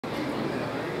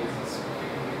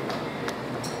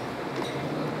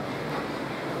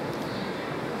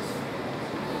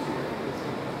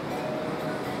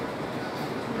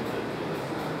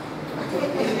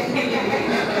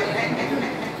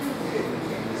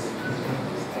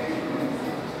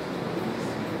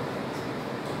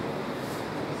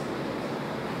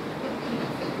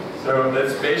So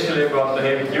that's basically about the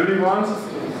heavy duty ones.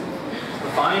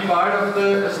 The funny part of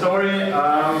the story,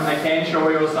 I can show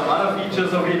you some other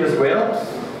features of it as well,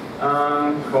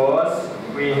 because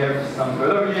we have some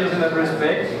further videos in that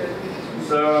respect.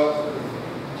 So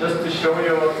just to show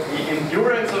you the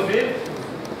endurance of it.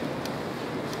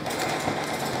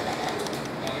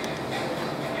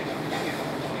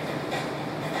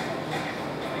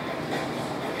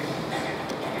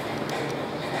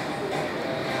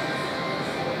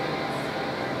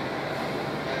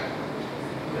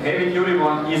 The heavy duty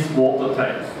one is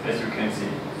watertight, as you can see.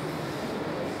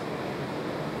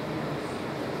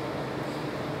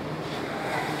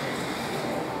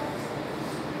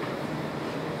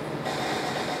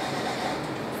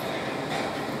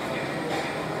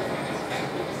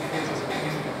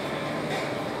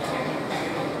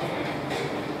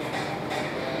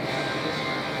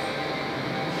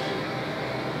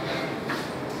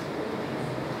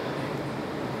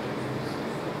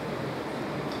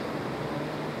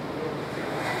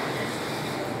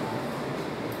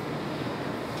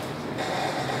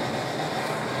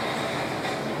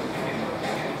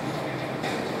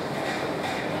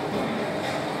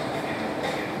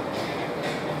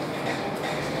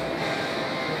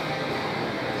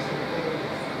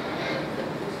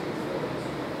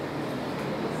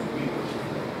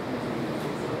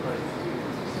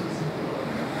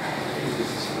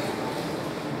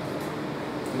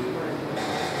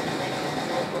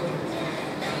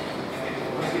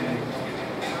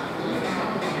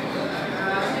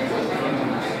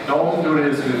 Don't do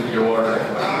this with your...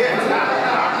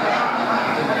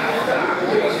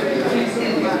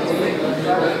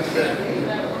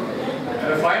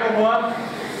 And the final one.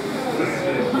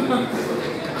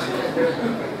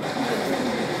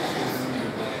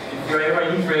 If you're ever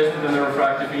interested in the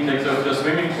refractive index of your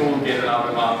swimming pool, get an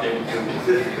automatic tube.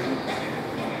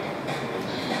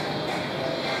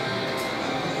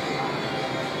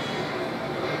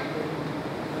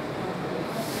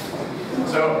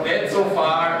 So that's so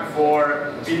far for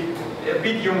a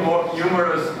bit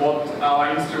humorous what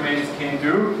our instruments can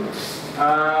do.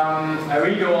 I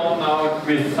will go on now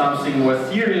with something more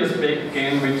serious back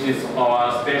again, which is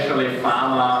our especially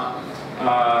pharma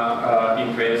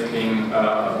interesting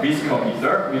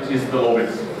viscometer, which is the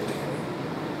lowest.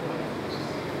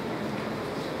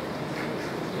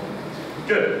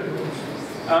 Good.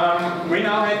 We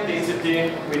now have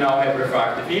density, we now have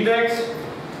refractive index.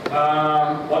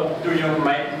 What do you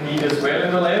might need as well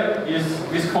in the lab is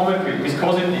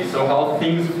viscosity, so how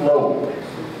things flow.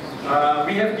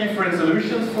 We have different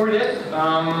solutions for that.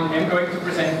 I'm going to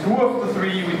present two of the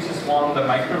three, which is one, the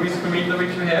microviscometer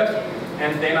which we have,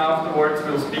 and then afterwards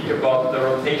we'll speak about the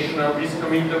rotational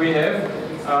viscometer we have.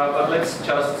 But let's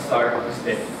just start with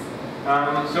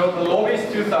that. So the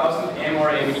lowest 2000 M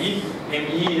or ME.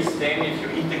 ME is then, if you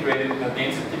integrate it in a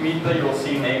density meter, you will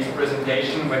see next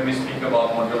presentation when we speak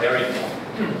about modularity.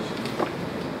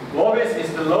 Lowest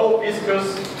is the low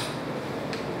viscous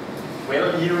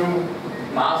value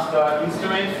master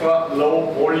instrument for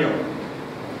low volume.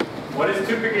 What is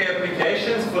typical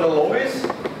applications for the lowest?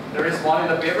 There is one in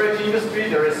the beverage industry,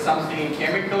 there is something in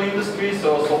chemical industry,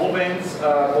 so solvents,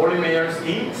 polymers,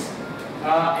 inks.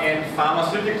 And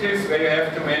pharmaceuticals, where you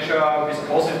have to measure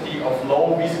viscosity of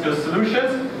low viscous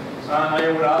solutions.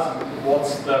 I would ask,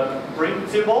 what's the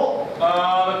principle?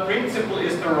 The principle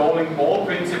is the rolling ball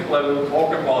principle. I will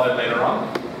talk about it later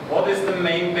on. What is the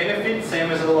main benefit?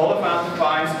 Same as a lot of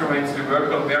Anton instruments, we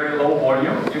work on very low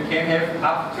volume. You can have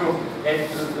up to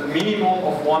a minimum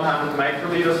of 100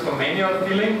 microliters for manual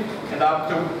filling and up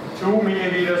to 2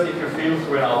 milliliters if you fill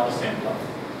through an autosampler.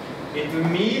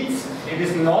 It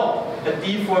is not a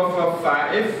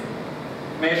D445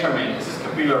 measurement, this is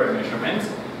capillary measurements,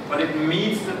 but it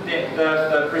meets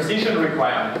the precision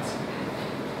requirements.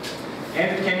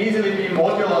 And it can easily be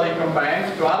modularly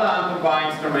combined to other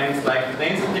Anton instruments like the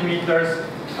density meters,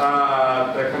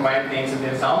 the combined density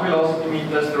and sound velocity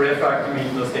meters, the refractive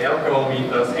meters, the alcohol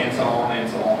meters, and so on and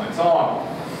so on and so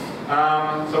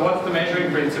on. So what's the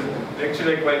measuring principle?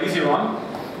 Actually a quite easy one.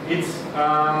 It's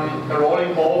the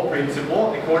rolling ball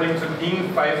principle according to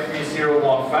DIN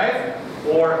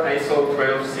 53015 or ISO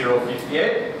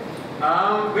 12058,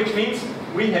 which means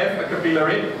we have a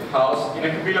capillary house in a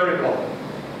capillary block.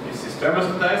 This is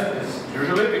thermostatized as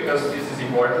usually because this is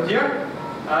important here.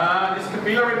 This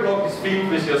capillary block is filled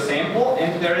with your sample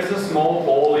and there is a small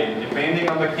ball in. Depending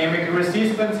on the chemical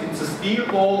resistance, it's a steel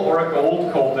ball or a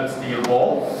gold-coated steel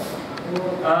ball.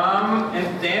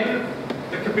 And then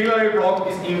the capillary block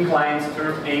is inclined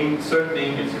to certain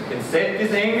angles. You can set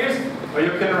these angles, or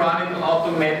you can run it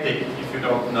automatic if you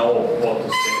don't know what to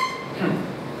set.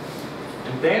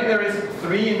 And Then there is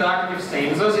 3 inductive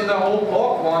sensors in the whole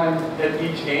block, one at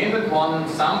each end and one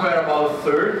somewhere about a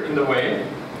third in the way.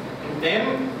 And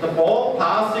then the ball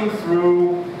passing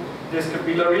through this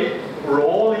capillary,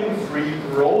 rolling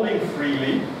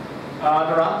freely,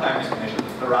 the runtime is measured.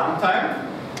 The runtime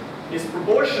is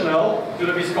proportional to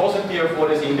the viscosity of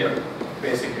what is in there,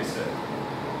 basically said.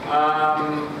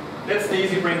 That's the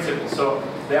easy principle. So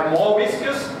they are more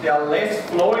viscous, they are less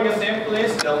flowing a sample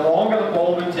is, the longer the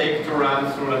ball will take to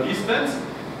run through the distance.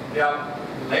 They are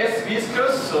less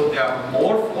viscous, so they are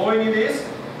more flowing it is.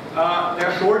 They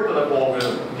are shorter the ball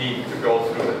will need to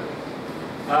go through it.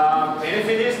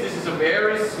 Benefit is this is a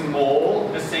very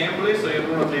small assembly, so you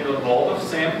do not need a lot of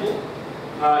sample.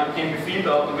 It can be filled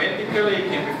automatically, it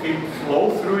can be filled flow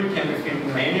through, it can be filled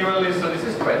manually, so this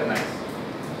is quite nice.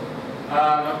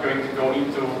 I'm not going to go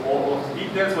into all of the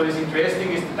details. What is interesting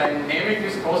is the dynamic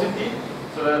viscosity.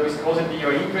 So the viscosity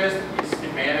you're interested is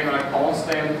depending on a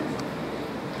constant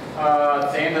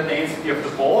the density of the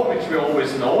ball, which we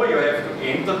always know. You have to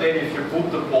enter that if you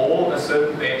put the ball, a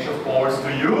certain batch of balls to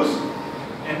use.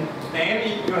 And then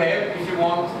you have, if you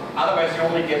want, otherwise you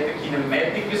only get the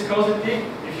kinematic viscosity.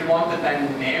 If you want the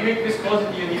dynamic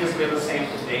viscosity, you need a special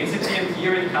sample density, and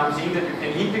here it comes in that you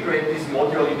can integrate this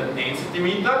module in the density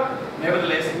meter.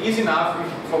 Nevertheless, it is enough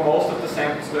for most of the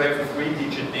samples to have a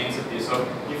 3-digit density. So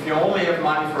if you only have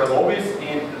money for a Lovis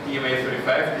and the DMA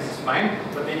 35, this is fine,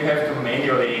 but then you have to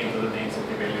manually enter the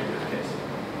density value in this case.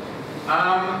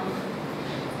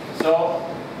 So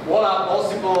what are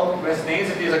possible with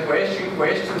density is a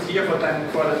questions here for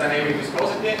the dynamic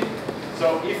viscosity.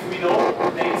 So if we know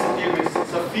density with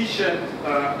sufficient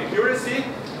accuracy,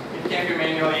 it can be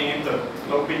manually entered.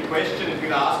 No big question, it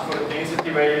will ask for the density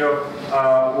value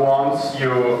once you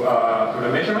do the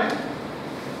measurement.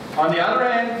 On the other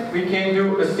hand, we can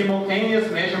do a simultaneous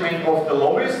measurement of the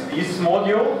Lovis, this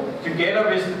module, together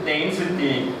with the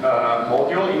density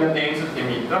module in a density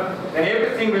meter. Then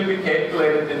everything will be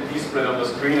calculated and displayed on the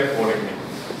screen accordingly.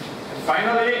 And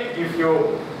finally, if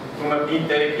you from a bit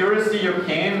that accuracy, you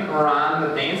can run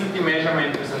the density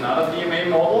measurement with another DMA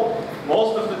model.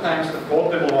 Most of the times the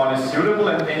portable one is suitable,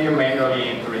 and then you manually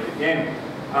enter it again.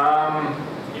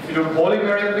 If you do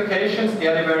polymer applications,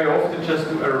 there they very often just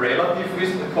do a relative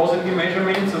viscosity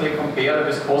measurement, so they compare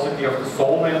the viscosity of the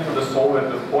solvent to the solvent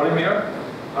of polymer.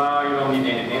 You don't need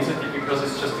any density because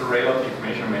it's just a relative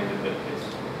measurement in that case.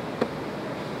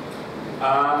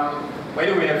 Why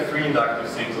do we have 3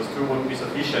 inductive sensors? 2 would be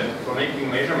sufficient for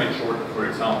making measurement shorter, for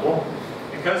example.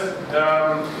 Because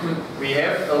we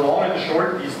have a long and a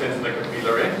short distance in the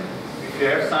capillary. If you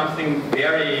have something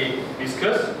very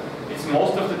viscous, it's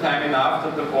most of the time enough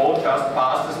that the ball just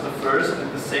passes the first and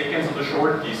the seconds of the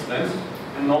short distance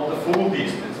and not the full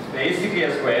distance. Basically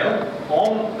as well,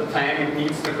 on the time it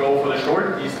needs to go for the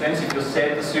short distance, if you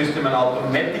set the system an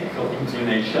automatical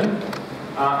inclination,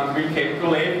 it will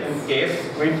calculate and guess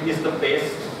which is the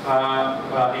best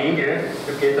angle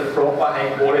to get a proper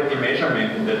high quality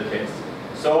measurement in that case.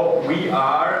 So we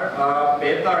are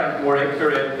better and more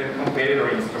accurate than competitor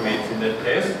instruments in that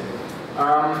case.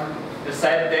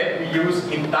 Besides that, we use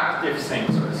inductive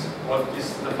sensors. What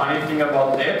is the funny thing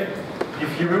about that?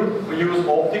 If you use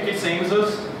optical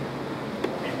sensors,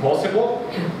 it's possible.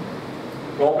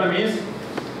 The problem is,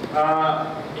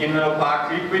 in a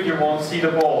Paar liquid you won't see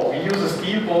the ball. We use a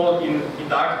steel ball in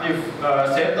inductive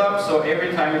setup, so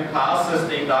every time it passes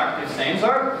the inductive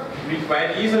sensor, we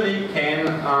quite easily can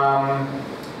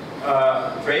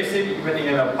trace it even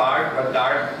in a Paar or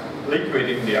dark liquid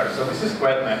in there. So this is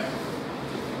quite nice.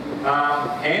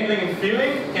 Handling and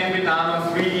filling can be done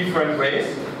in 3 different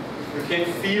ways. You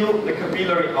can fill the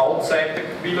capillary outside the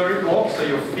capillary block, so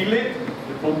you fill it,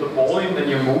 you put the ball in, then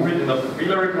you move it in the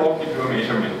capillary block, you do a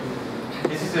measurement.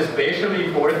 This is especially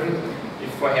important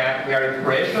if for very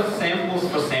precious samples,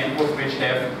 for samples which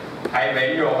have high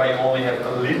value or I only have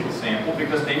a little sample,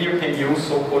 because then you can use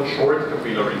so-called short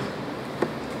capillaries.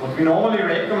 What we normally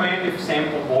recommend if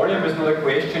sample volume is not a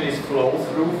question is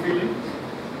flow-through filling.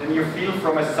 Then you fill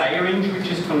from a syringe which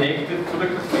is connected to the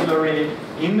capillary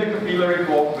in the capillary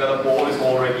block where the ball is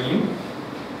already in.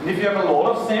 And if you have a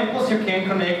lot of samples, you can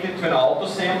connect it to an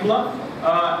autosampler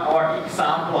or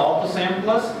example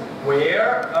autosamplers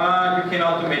where you can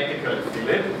automatically fill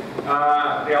it.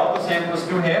 The autosamplers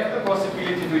do have the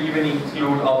possibility to even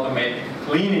include automatic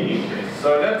cleaning in this.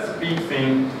 So that's a big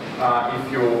thing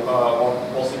if you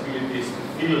want possibilities to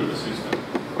fill the system.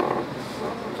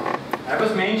 I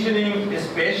was mentioning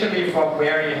especially for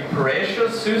very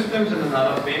precious systems, and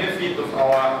another benefit of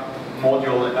our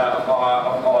module,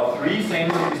 of our 3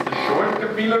 sensors is the short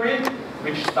capillary.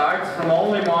 which starts from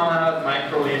only 100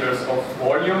 microliters of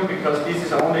volume, because this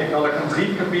is only not a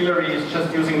complete capillary, it's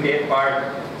just using that part.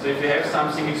 So if you have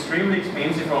something extremely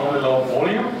expensive for only low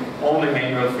volume, only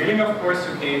manual filling, of course,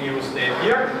 you can use that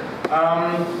here.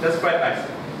 That's quite nice.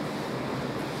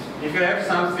 If you have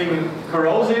something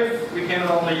corrosive, we can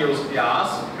only use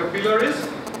glass capillaries.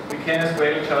 We can as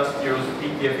well just use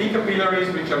PTFE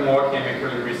capillaries, which are more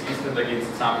chemically resistant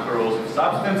against some corrosive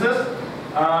substances.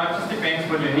 It just depends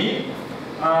what you need,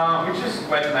 which is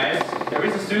quite nice. There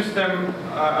is a system,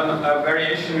 a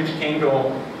variation which can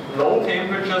go low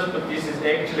temperatures, but this is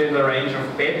actually in the range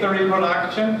of battery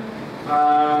production,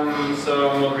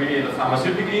 so not really in the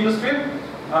pharmaceutical industry.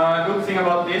 Good thing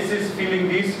about this is filling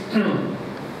this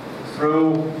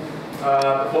through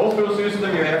the flow-through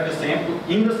system. You have the sample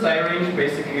in the syringe,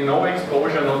 basically no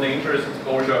exposure, no dangerous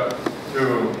exposure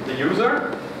to the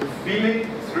user. You fill it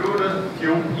through the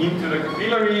tube into the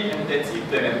capillary, and that's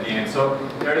it then at the end. So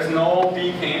there is no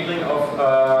big handling of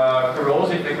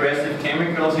corrosive, aggressive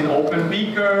chemicals in open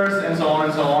beakers and so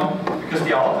on, because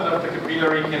the outlet of the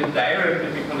capillary can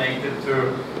directly be connected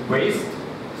to waste,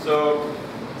 so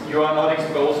you are not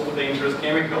exposed to dangerous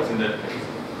chemicals in that case.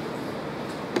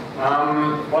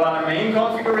 What are the main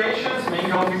configurations? Main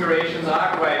configurations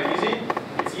are quite easy.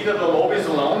 It's either the lobes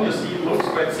alone, you see it looks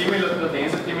quite similar to the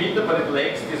density meter, but it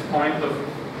lacks this point of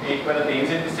where the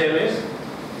density cell is.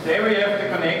 There we have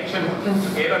the connection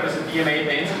together with the DMA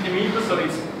density meter, so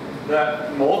it's the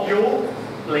module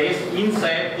placed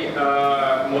inside the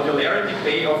modularity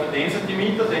bay of the density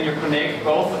meter, then you connect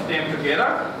both of them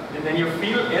together, and then you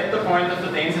feel at the point of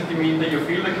the density meter, you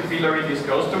feel the capillary, this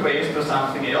goes to waste or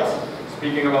something else,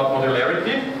 speaking about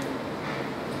modularity.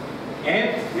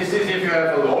 And this is if you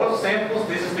have a lot of samples,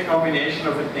 this is the combination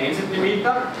of a density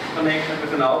meter connected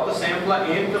with an auto sampler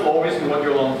and the lowest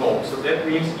module on top. So that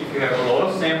means if you have a lot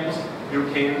of samples, you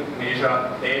can measure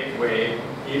that way,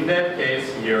 in that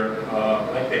case here,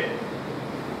 like that.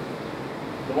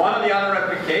 One of the other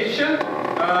application,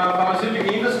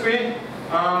 pharmaceutical industry,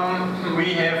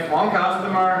 we have one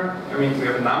customer, I mean we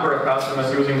have a number of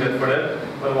customers using that for that,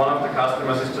 but one of the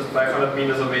customers is just 500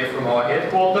 meters away from our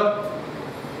headquarters,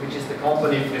 which is the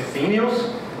company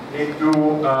Fresenius. They do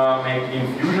make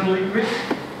infusion liquids.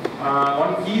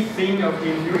 One key thing of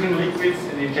the infusion liquids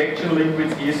and injection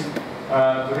liquids is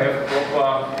to have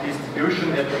proper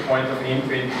distribution at the point of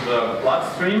entry into the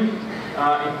bloodstream.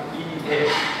 It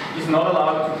is not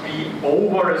allowed to be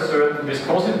over a certain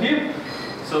viscosity.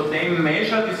 So they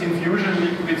measure these infusion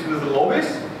liquids with the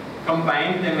lobes.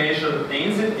 Combined, they measure the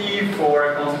density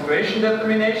for concentration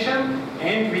determination,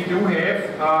 and we do have,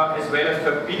 as well as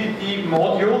turbidity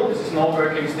module, this is not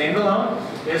working standalone,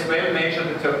 as well measure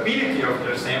the turbidity of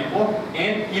their sample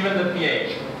and even the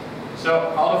pH. So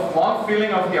out of one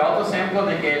filling of the auto sample,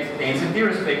 they get density,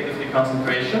 respectively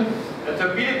concentration, a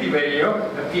turbidity value,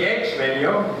 a pH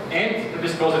value, and the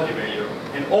viscosity value.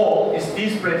 And all is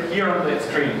displayed here on that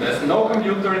screen. There's no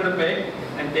computer in the back,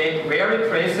 and they very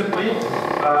traceably,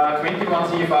 21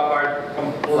 CFR part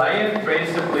compliant,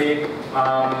 traceably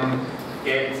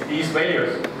get these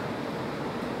values.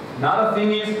 Another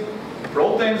thing is,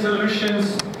 protein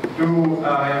solutions do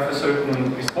have a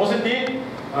certain viscosity.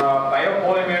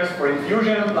 Biopolymers for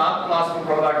infusion, blood plasma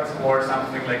products, or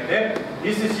something like that.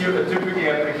 This is a typical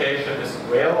application as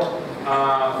well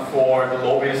for the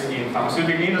lobes in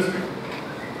pharmaceutical industry.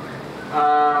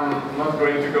 I'm not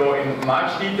going to go in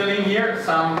much detail in here.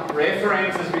 Some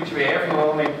references which we have, not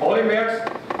only in polymers,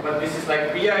 but this is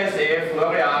like BASF,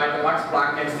 L'Oreal, the Max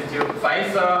Planck Institute,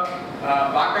 Pfizer,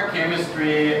 Wacker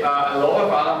Chemistry, a lot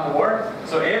of other more.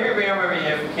 So everywhere where we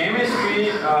have chemistry,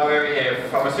 where we have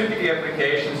pharmaceutical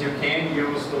applications, you can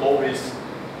use the lobes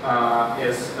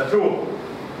as a tool.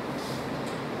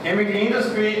 Chemical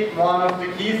industry, one of the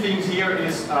key things here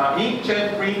is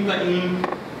inkjet printer ink.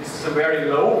 This is a very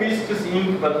low viscous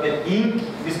ink, but the ink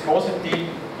viscosity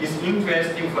is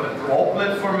interesting for the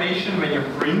droplet formation when you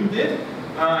print it.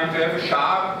 And to have a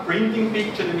sharp printing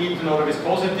picture, you need to know the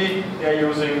viscosity. They are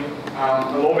using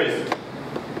the lobes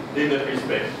in that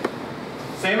respect.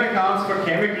 Same accounts for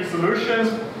chemical solutions,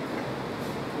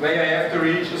 where you have to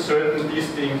reach a certain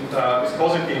distinct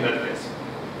viscosity in that case.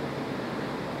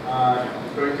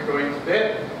 I'm going to go into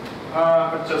that,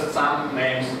 but just some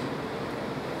names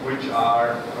which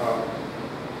are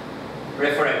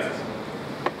references.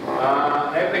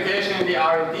 Application in the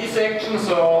R&D section,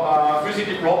 so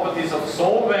physical properties of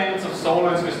solvents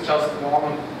with just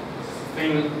one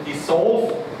thing,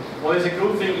 dissolve. What is a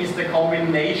good thing is the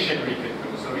combination we can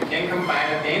do. So we can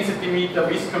combine a density meter,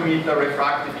 viscometer,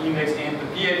 refractive index, and the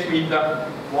pH meter.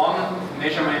 One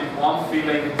measurement, one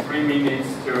filling, 3 minutes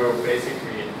to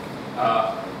basically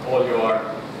all your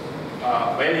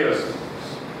values.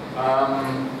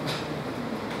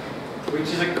 Which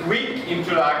is a quick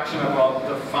introduction about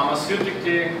the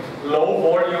pharmaceutical low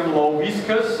volume, low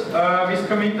viscous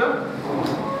viscometer,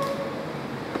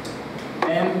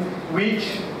 and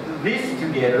which this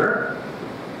together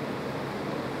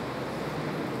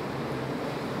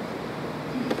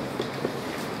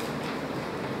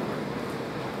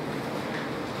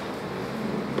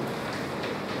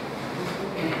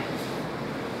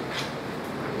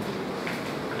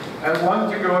I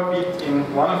want to go a bit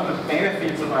in one of the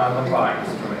benefits of Anton Paar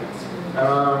instruments.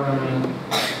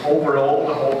 Overall,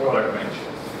 the whole product range.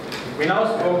 We now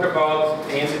spoke about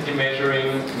density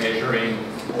measuring, measuring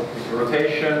optical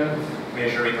rotation,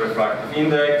 measuring refractive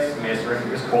index, measuring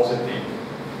viscosity.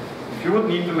 If you would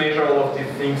need to measure all of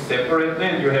these things separately,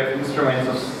 and you have instruments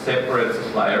of separate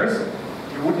suppliers,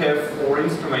 you would have 4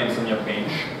 instruments on your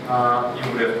bench.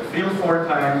 You would have to fill 4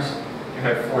 times. You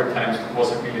have 4 times the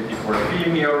possibility for a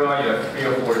filling error, you have 3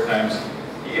 or 4 times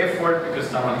the effort because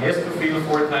someone has to fill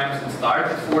 4 times and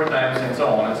start it 4 times and so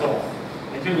on and so on.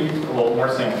 And you need a lot more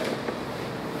samples.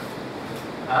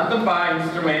 Anton Paar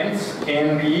instruments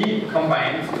can be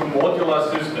combined to modular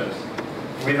systems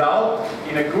without,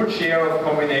 in a good share of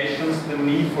combinations, the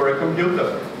need for a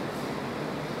computer.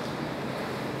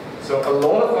 So a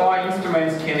lot of our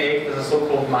instruments can act as a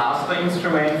so-called master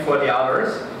instrument for the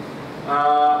others.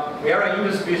 There are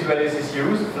industries where this is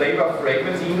used, flavor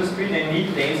fragrance industry, they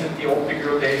need density,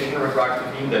 optical rotation,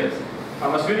 refractive index.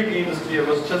 Pharmaceutical industry, I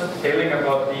was just telling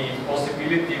about the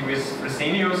possibility with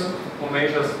Fresenius, who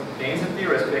measures density,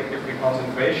 respectively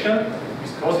concentration,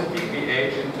 viscosity,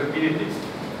 pH, and turbidity.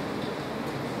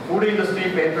 Food industry,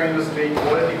 battery industry,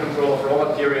 quality control of raw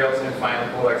materials and final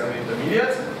products and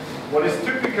intermediates. What is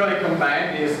typically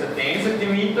combined is a density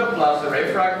meter plus a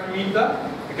refractive meter,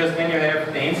 because when you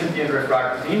have density and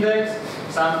refractive index,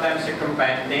 sometimes you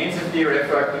combine density,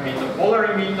 refractive meter,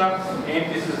 polarimeter,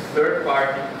 and this is a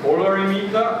third-party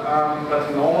polarimeter, but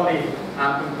normally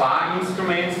Anton Paar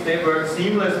instruments, they work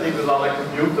seamlessly without a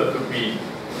computer to be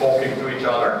talking to each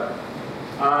other.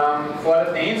 For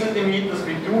the density meters,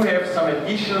 we do have some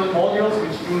additional modules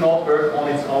which do not work on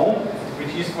its own,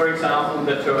 which is, for example,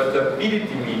 the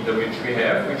turbidity meter which we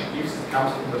have, which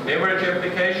comes from the beverage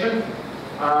application.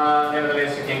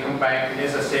 Nevertheless, you can combine,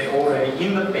 as I said already,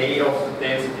 in the bay of the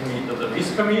density meter, the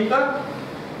viscometer,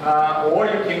 or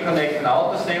you can connect an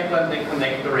outer sample and then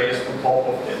connect the rest on top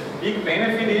of that. The big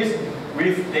benefit is,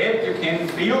 with that you can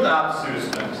build up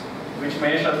systems which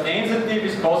measure density,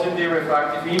 viscosity,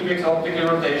 refractive index,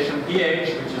 optical rotation,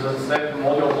 pH, which is, as I said, the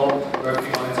module not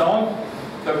working on its own,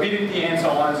 turbidity, and so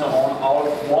on, out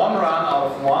of one run,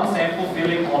 out of one sample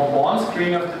filling on one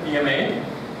screen of the DMA.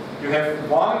 You have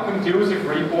one conclusive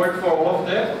report for all of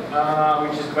that,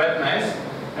 which is quite nice,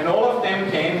 and all of them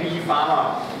can be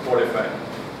pharma qualified.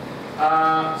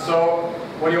 So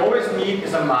what you always need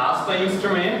is a master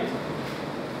instrument.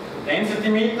 The density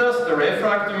meters, the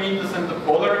refractive meters, and the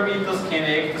polarimeters can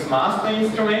act as master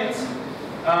instruments.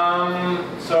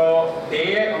 So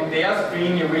there, on their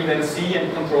screen, you will then see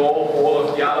and control all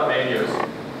of the other values.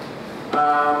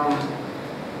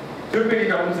 Typically,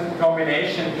 the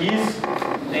combination is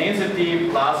density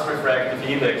plus refractive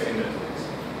index in this case.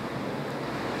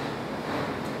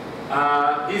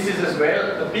 This is as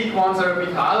well, the big ones are a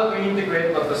bit harder to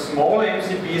integrate, but the small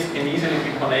MCBs can easily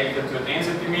be connected to a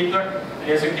density meter. And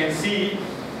as you can see,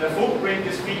 the footprint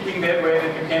is fitting that way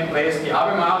that you can place the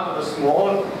other mount or the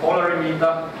small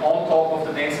polarimeter on top of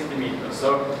the density meter.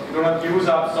 So you do not use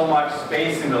up so much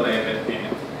space in the lab at the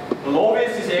end. The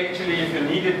lowest is actually, if you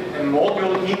needed a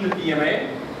module in the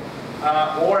DMA,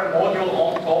 or a module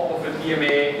on top of a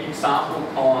DMA example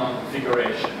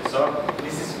configuration. So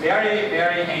this is very,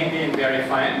 very handy and very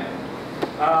fine.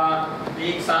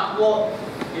 The example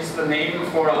is the name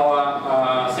for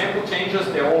our sample changers.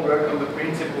 They all work on the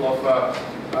principle of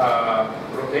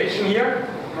rotation here.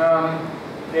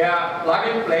 They are plug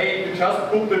and play. You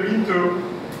just put them into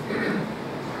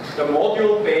the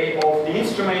module bay of the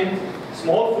instrument.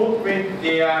 Small footprint.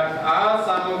 There are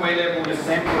some available with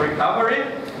sample recovery.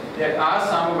 There are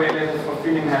some available for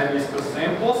filling high viscous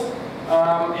samples.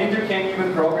 And you can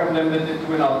even program them that they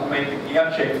do an automatic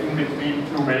air check in between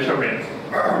 2 measurements.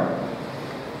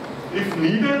 If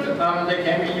needed, they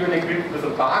can be even equipped with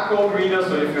a barcode reader,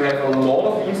 so if you have a lot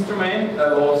of instruments,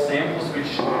 a lot of samples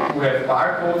which do have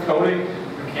barcode coding,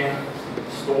 you can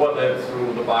store that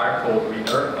through the barcode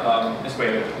reader as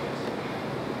well.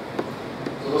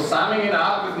 So summing it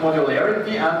up with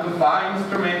modularity, Anton Paar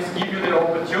instruments give you the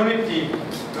opportunity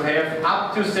to have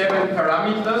up to 7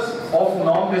 parameters of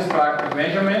non-destructive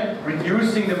measurement,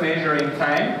 reducing the measuring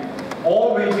time.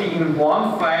 All will be in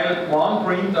one file, one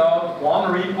printout,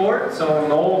 one report, so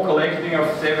no collecting of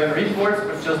 7 reports,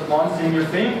 but just one single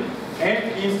thing.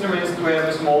 And instruments do have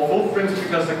a small footprint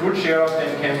because a good share of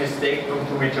them can be staked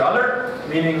onto each other,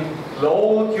 meaning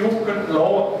low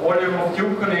volume of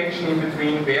tube connection in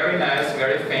between, very nice,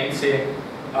 very fancy.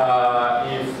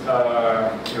 If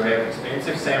you have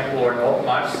expensive sample or not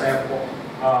much sample,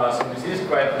 so this is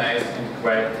quite nice and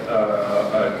quite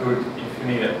good if you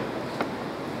need it.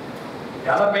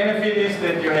 The other benefit is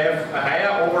that you have a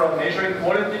higher overall measuring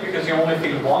quality because you only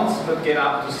fill once but get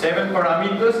up to 7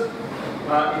 parameters.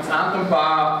 It's Anton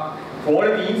Paar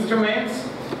quality instruments,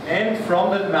 and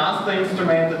from that master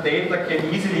instrument the data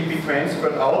can easily be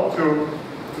transferred out to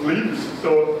LIBS,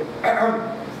 so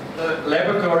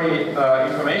laboratory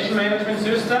information management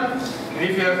system. And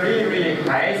if you have really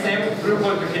high sample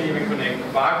throughput, you can even connect a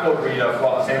barcode reader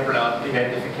for sample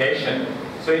identification.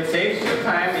 So it saves your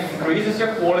time, it increases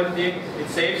your quality, it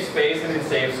saves space and it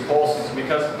saves costs.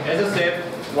 Because as I said,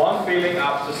 one filling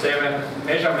up to 7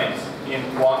 measurements in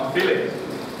one filling.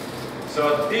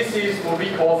 So this is what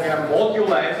we call a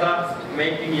modulizer,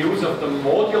 making use of the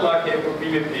modular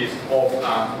capabilities of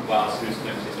Anton Paar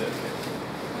systems in that case.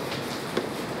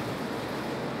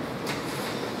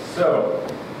 So,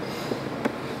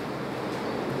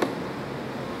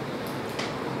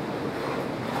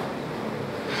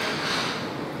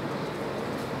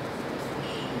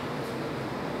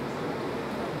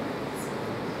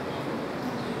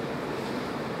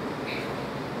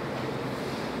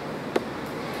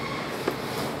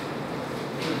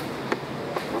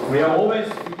 we are always